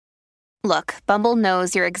Look, Bumble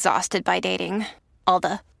knows you're exhausted by dating. All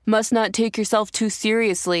the, must not take yourself too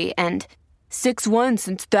seriously, and 6'1"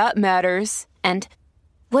 since that matters. And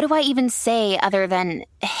what do I even say other than,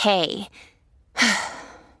 hey?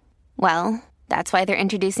 Well, that's why they're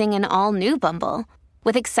introducing an all-new Bumble,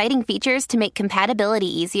 with exciting features to make compatibility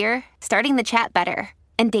easier, starting the chat better,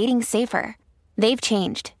 and dating safer. They've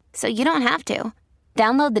changed, so you don't have to.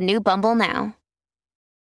 Download the new Bumble now.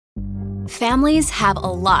 Families have a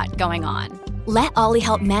lot going on. Let Ollie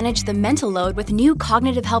help manage the mental load with new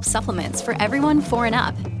cognitive help supplements for everyone 4 and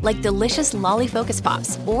up, like delicious Lolly Focus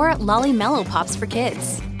Pops or Lolly Mellow Pops for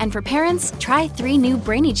kids. And for parents, try 3 new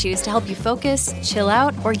Brainy Chews to help you focus, chill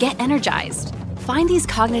out, or get energized. Find these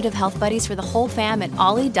cognitive health buddies for the whole fam at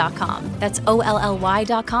ollie.com. That's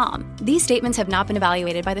OLLY.com. These statements have not been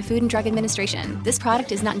evaluated by the Food and Drug Administration. This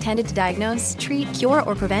product is not intended to diagnose, treat, cure,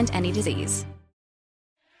 or prevent any disease.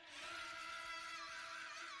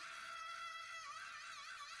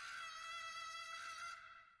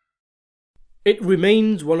 It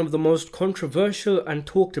remains one of the most controversial and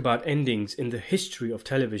talked about endings in the history of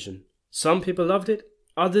television. Some people loved it,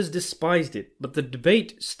 others despised it, but the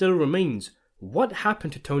debate still remains. What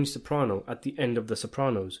happened to Tony Soprano at the end of The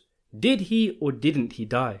Sopranos? Did he or didn't he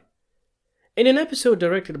die? In an episode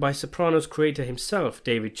directed by Sopranos creator himself,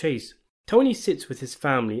 David Chase, Tony sits with his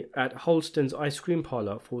family at Halston's ice cream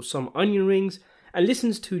parlor for some onion rings and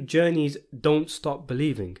listens to Journey's Don't Stop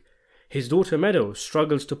Believing. His daughter Meadow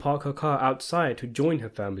struggles to park her car outside to join her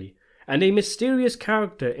family, and a mysterious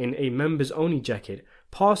character in a members-only jacket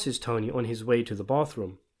passes Tony on his way to the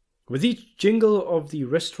bathroom. With each jingle of the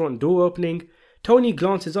restaurant door opening, Tony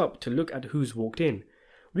glances up to look at who's walked in.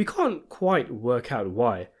 We can't quite work out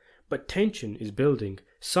why, but tension is building.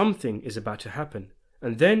 Something is about to happen.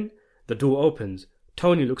 And then the door opens,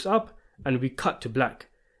 Tony looks up, and we cut to black,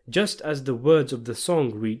 just as the words of the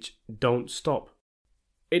song reach "Don't Stop."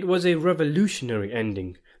 It was a revolutionary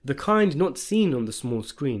ending, the kind not seen on the small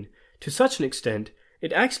screen. To such an extent,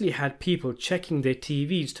 it actually had people checking their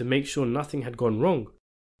TVs to make sure nothing had gone wrong.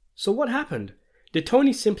 So what happened? Did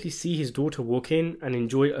Tony simply see his daughter walk in and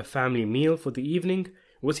enjoy a family meal for the evening?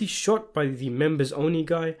 Was he shot by the members-only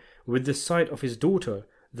guy with the sight of his daughter,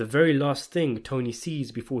 the very last thing Tony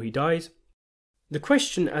sees before he dies? The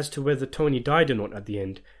question as to whether Tony died or not at the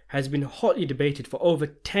end has been hotly debated for over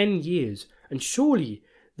 10 years, and surely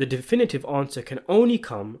the definitive answer can only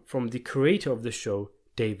come from the creator of the show,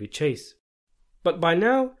 David Chase. But by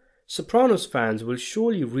now, Sopranos fans will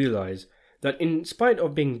surely realize that in spite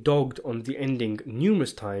of being dogged on the ending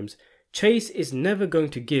numerous times, Chase is never going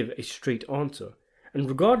to give a straight answer. And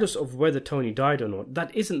regardless of whether Tony died or not,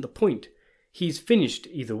 that isn't the point. He's finished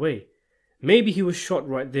either way. Maybe he was shot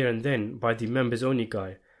right there and then by the members-only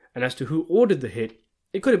guy, and as to who ordered the hit,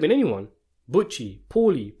 it could have been anyone. Butchie,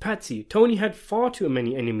 Paulie, Patsy, Tony had far too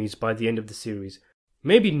many enemies by the end of the series.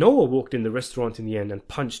 Maybe Noah walked in the restaurant in the end and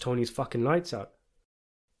punched Tony's fucking lights out.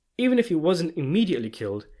 Even if he wasn't immediately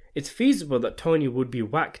killed, it's feasible that Tony would be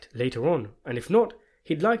whacked later on, and if not,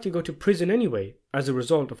 he'd like to go to prison anyway, as a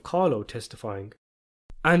result of Carlo testifying.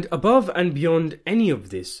 And above and beyond any of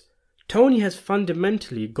this, Tony has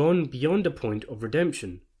fundamentally gone beyond a point of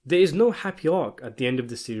redemption. There is no happy arc at the end of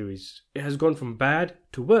the series. It has gone from bad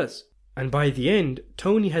to worse. And by the end,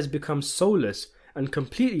 Tony has become soulless and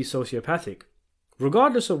completely sociopathic.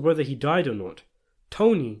 Regardless of whether he died or not,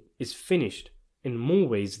 Tony is finished in more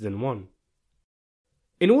ways than one.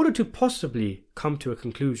 In order to possibly come to a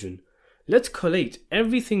conclusion, let's collate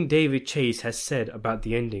everything David Chase has said about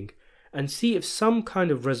the ending and see if some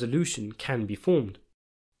kind of resolution can be formed.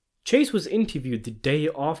 Chase was interviewed the day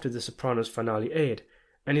after The Sopranos finale aired,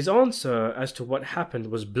 and his answer as to what happened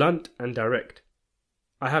was blunt and direct.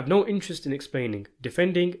 "I have no interest in explaining,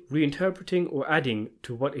 defending, reinterpreting, or adding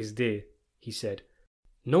to what is there," he said.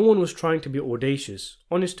 "No one was trying to be audacious,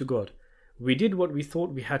 honest to God. We did what we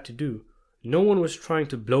thought we had to do. No one was trying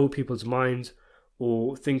to blow people's minds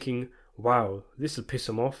or thinking, wow, this'll piss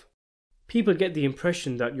them off. People get the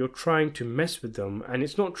impression that you're trying to mess with them, and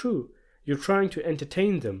it's not true. You're trying to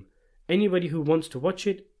entertain them. Anybody who wants to watch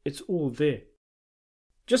it, it's all there."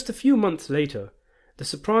 Just a few months later, The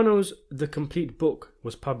Sopranos: The Complete Book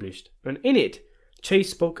was published, and in it, Chase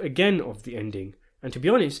spoke again of the ending, and to be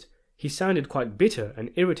honest, he sounded quite bitter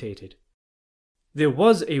and irritated. "There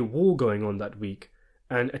was a war going on that week,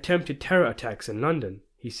 and attempted terror attacks in London,"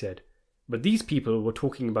 he said, "but these people were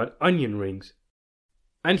talking about onion rings."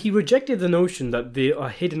 And he rejected the notion that there are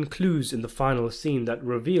hidden clues in the final scene that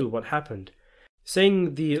reveal what happened,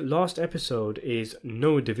 saying the last episode is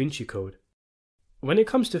no Da Vinci Code. When it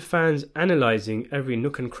comes to fans analysing every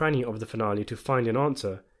nook and cranny of the finale to find an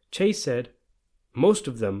answer, Chase said, Most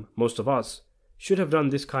of us, should have done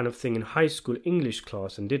this kind of thing in high school English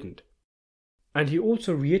class and didn't. And he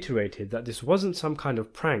also reiterated that this wasn't some kind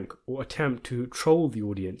of prank or attempt to troll the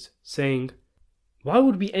audience, saying, "Why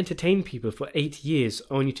would we entertain people for 8 years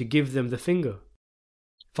only to give them the finger?"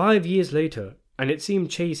 5 years later, and it seemed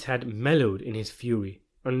Chase had mellowed in his fury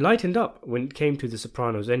and lightened up when it came to The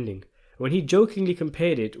Sopranos ending, when he jokingly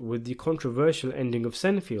compared it with the controversial ending of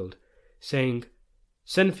Seinfeld, saying,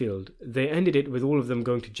 "Seinfeld, they ended it with all of them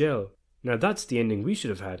going to jail. Now that's the ending we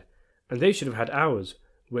should have had, and they should have had ours,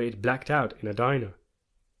 where it blacked out in a diner."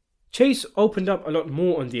 Chase opened up a lot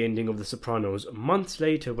more on the ending of The Sopranos months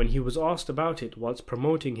later when he was asked about it whilst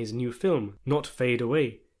promoting his new film, Not Fade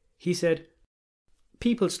Away. He said,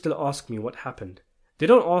 "People still ask me what happened. They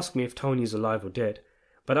don't ask me if Tony is alive or dead,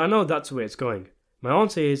 but I know that's where it's going. My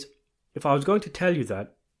answer is, if I was going to tell you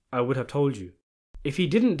that, I would have told you. If he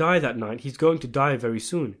didn't die that night, he's going to die very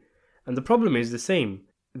soon. And the problem is the same.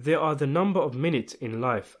 There are the number of minutes in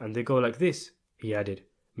life, and they go like this," he added,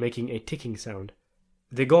 making a ticking sound.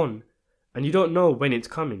 "They're gone, and you don't know when it's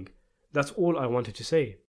coming. That's all I wanted to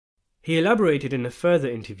say." He elaborated in a further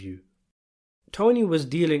interview. Tony was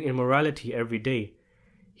dealing in morality every day.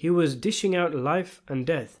 He was dishing out life and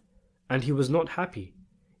death, and he was not happy.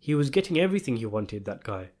 He was getting everything he wanted, that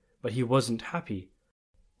guy, but he wasn't happy.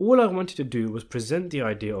 All I wanted to do was present the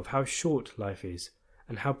idea of how short life is,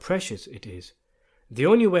 and how precious it is. The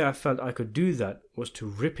only way I felt I could do that was to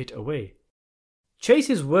rip it away.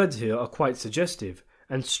 Chase's words here are quite suggestive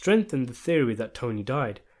and strengthen the theory that Tony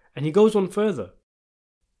died, and he goes on further.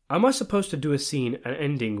 "Am I supposed to do a scene and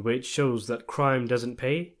ending where it shows that crime doesn't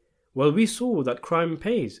pay? Well, we saw that crime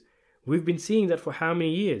pays. We've been seeing that for how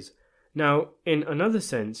many years? Now, in another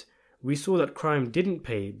sense, we saw that crime didn't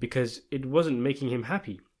pay because it wasn't making him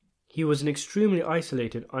happy. He was an extremely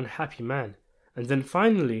isolated, unhappy man, and then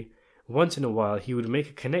finally, once in a while, he would make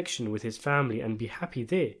a connection with his family and be happy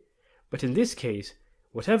there. But in this case,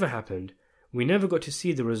 whatever happened, we never got to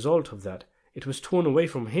see the result of that. It was torn away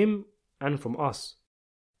from him and from us."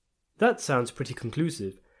 That sounds pretty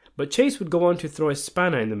conclusive, but Chase would go on to throw a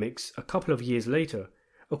spanner in the mix a couple of years later.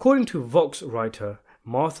 According to Vox writer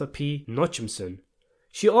Martha P. Nochimson,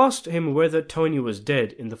 she asked him whether Tony was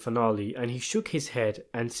dead in the finale, and he shook his head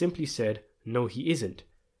and simply said, "No, he isn't."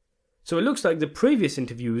 So it looks like the previous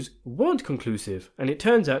interviews weren't conclusive, and it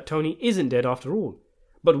turns out Tony isn't dead after all.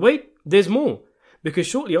 But wait, there's more, because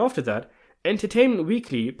shortly after that, Entertainment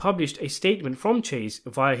Weekly published a statement from Chase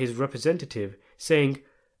via his representative saying,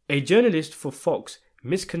 "A journalist for Fox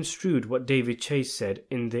misconstrued what David Chase said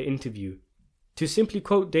in their interview. To simply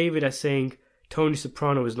quote David as saying, 'Tony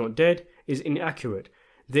Soprano is not dead' is inaccurate.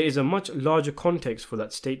 There is a much larger context for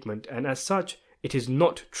that statement, and as such, it is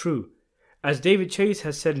not true. As David Chase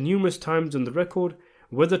has said numerous times on the record,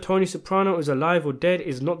 whether Tony Soprano is alive or dead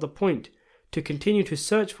is not the point. To continue to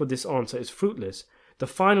search for this answer is fruitless. The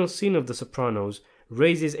final scene of The Sopranos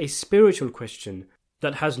raises a spiritual question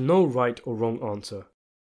that has no right or wrong answer."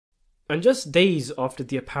 And just days after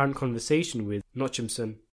the apparent conversation with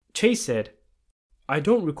Nochimson, Chase said, "I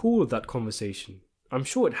don't recall that conversation. I'm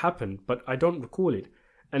sure it happened, but I don't recall it.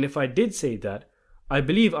 And if I did say that, I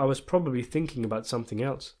believe I was probably thinking about something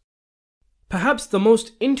else." Perhaps the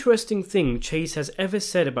most interesting thing Chase has ever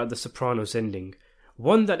said about The Sopranos ending,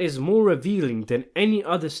 one that is more revealing than any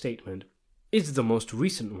other statement, is the most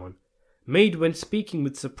recent one, made when speaking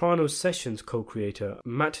with Sopranos Sessions co-creator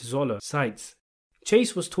Matt Zoller Seitz.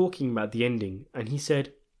 Chase was talking about the ending, and he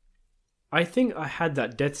said, "I think I had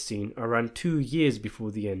that death scene around 2 years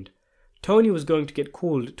before the end. Tony was going to get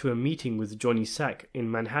called to a meeting with Johnny Sack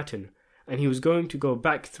in Manhattan, and he was going to go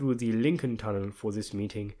back through the Lincoln Tunnel for this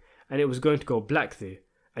meeting, and it was going to go black there,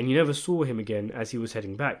 and you never saw him again as he was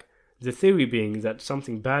heading back, the theory being that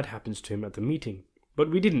something bad happens to him at the meeting,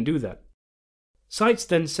 but we didn't do that." Seitz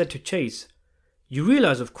then said to Chase, "You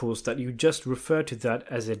realize, of course, that you just referred to that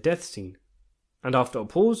as a death scene." And after a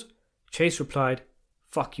pause, Chase replied,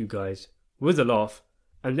 "Fuck you guys," with a laugh,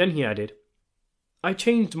 and then he added, "I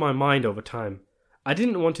changed my mind over time. I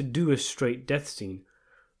didn't want to do a straight death scene.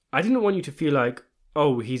 I didn't want you to feel like,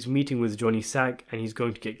 oh, he's meeting with Johnny Sack and he's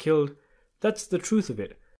going to get killed. That's the truth of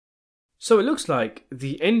it." So it looks like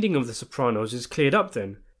the ending of The Sopranos is cleared up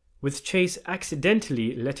then, with Chase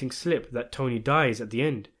accidentally letting slip that Tony dies at the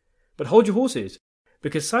end. But hold your horses,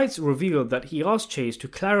 because Seitz revealed that he asked Chase to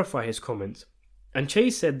clarify his comments, and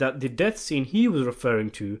Chase said that the death scene he was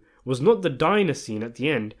referring to was not the diner scene at the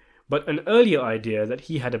end, but an earlier idea that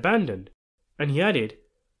he had abandoned. And he added,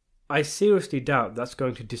 "I seriously doubt that's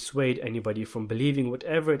going to dissuade anybody from believing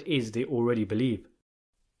whatever it is they already believe.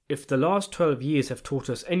 If the last 12 years have taught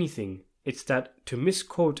us anything, it's that, to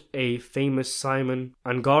misquote a famous Simon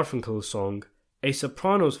and Garfunkel song, a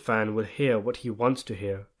Sopranos fan will hear what he wants to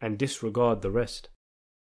hear and disregard the rest.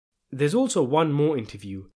 There's also one more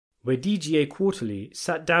interview, where DGA Quarterly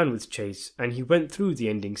sat down with Chase and he went through the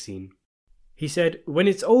ending scene. He said, "When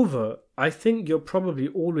it's over, I think you're probably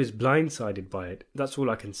always blindsided by it, that's all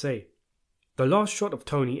I can say. The last shot of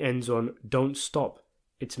Tony ends on 'Don't Stop'.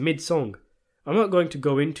 It's mid-song. I'm not going to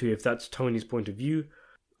go into if that's Tony's point of view.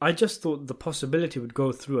 I just thought the possibility would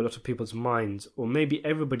go through a lot of people's minds, or maybe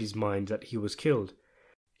everybody's mind, that he was killed.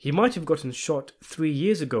 He might have gotten shot 3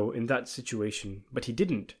 years ago in that situation, but he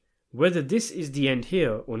didn't. Whether this is the end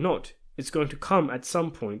here or not, it's going to come at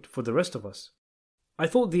some point for the rest of us. I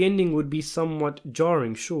thought the ending would be somewhat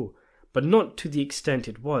jarring, sure, but not to the extent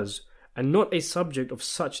it was, and not a subject of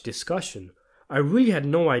such discussion. I really had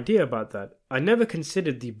no idea about that. I never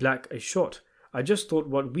considered the black a shot. I just thought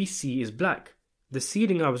what we see is black. The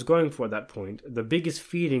seeding I was going for at that point, the biggest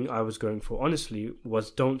feeling I was going for, honestly, was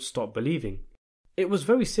 'Don't Stop Believing'. It was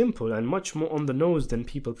very simple and much more on the nose than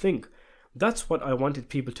people think. That's what I wanted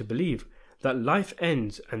people to believe, that life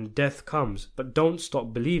ends and death comes, but don't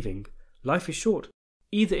stop believing. Life is short.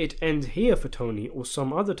 Either it ends here for Tony or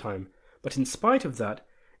some other time, but in spite of that,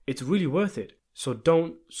 it's really worth it, so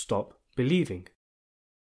don't stop believing.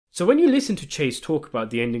 So when you listen to Chase talk about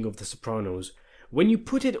the ending of The Sopranos, when you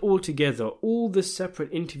put it all together, all the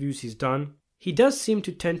separate interviews he's done, he does seem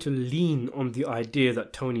to tend to lean on the idea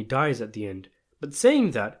that Tony dies at the end. But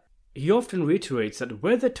saying that, he often reiterates that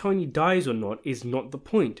whether Tony dies or not is not the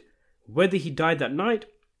point. Whether he died that night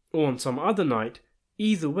or on some other night,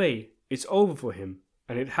 either way, it's over for him,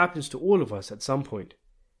 and it happens to all of us at some point.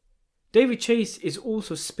 David Chase is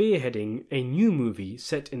also spearheading a new movie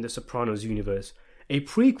set in the Sopranos universe, a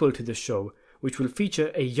prequel to the show, which will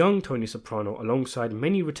feature a young Tony Soprano alongside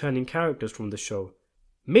many returning characters from the show.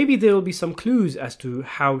 Maybe there will be some clues as to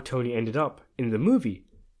how Tony ended up in the movie,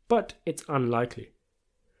 but it's unlikely.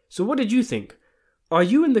 So what did you think? Are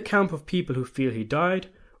you in the camp of people who feel he died,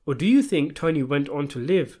 or do you think Tony went on to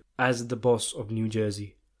live as the boss of New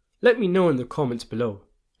Jersey? Let me know in the comments below,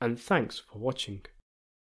 and thanks for watching.